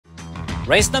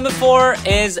Race number 4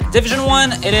 is Division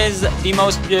 1. It is the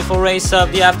most beautiful race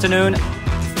of the afternoon.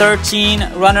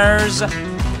 13 runners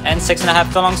and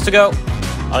 6.5 furlongs to go.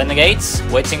 All in the gates,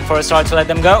 waiting for a start to let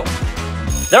them go.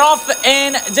 They're off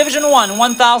in Division 1,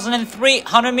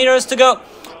 1,300 meters to go.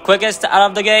 Quickest out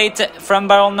of the gate from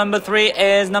barrel number 3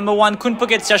 is number 1, Kun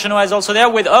Phuket. Sia Shanua is also there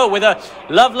with a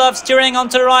Love steering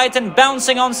onto the right and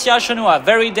bouncing on Sia Shanua.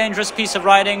 Very dangerous piece of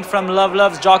riding from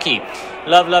Love's jockey.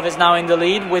 Love is now in the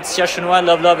lead with Sia Shanua.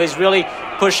 Love is really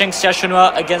pushing Sia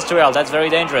Shanua against the rail. That's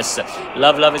very dangerous.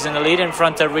 Love is in the lead in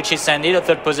front of Richie Sandy. The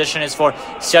third position is for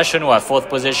Sia Shanua. Fourth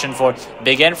position for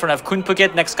Big A in front of Kun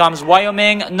Phuket. Next comes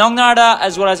Wyoming, Nong Narada,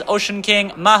 as well as Ocean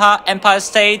King, Maha, Empire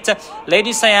State.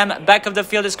 Lady Siam. Back of the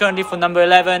field is currently for number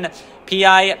 11,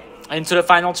 PI. Into the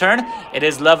final turn, it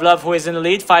is Love who is in the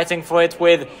lead, fighting for it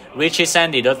with Richie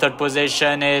Sandy. The third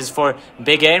position is for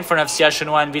Big A in front of Sia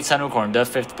Shanua and Vitsanukorn. The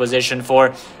fifth position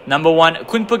for number 1,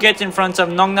 Kun Phuket in front of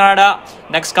Nong Narada.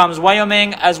 Next comes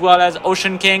Wyoming, as well as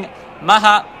Ocean King,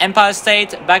 Maha, Empire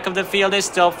State. Back of the field is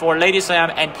still for Lady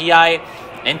Siam and PI.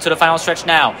 Into the final stretch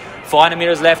now. 400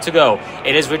 meters left to go.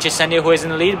 It is Richie Sandy who is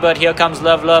in the lead, but here comes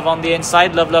Love on the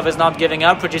inside. Love is not giving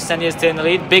up. Richie Sandy is still in the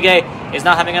lead. Big A is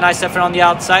now having a nice effort on the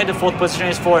outside. The fourth position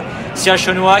is for Sia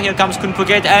Shanua. Here comes Kun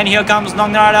Phuket, and here comes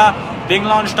Nong Narada, being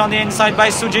launched on the inside by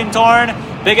Sujin Torn.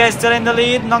 Big A is still in the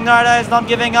lead. Nong Narada is not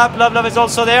giving up. Love is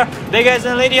also there. Big A is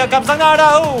in the lead. Here comes Nong Narada.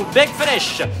 Oh, big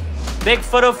finish. Big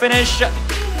photo finish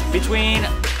between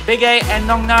Big A and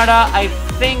Nong Narada. I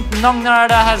think Nong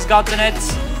Narada has gotten it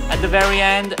at the very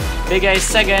end. Big A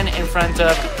second in front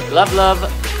of Love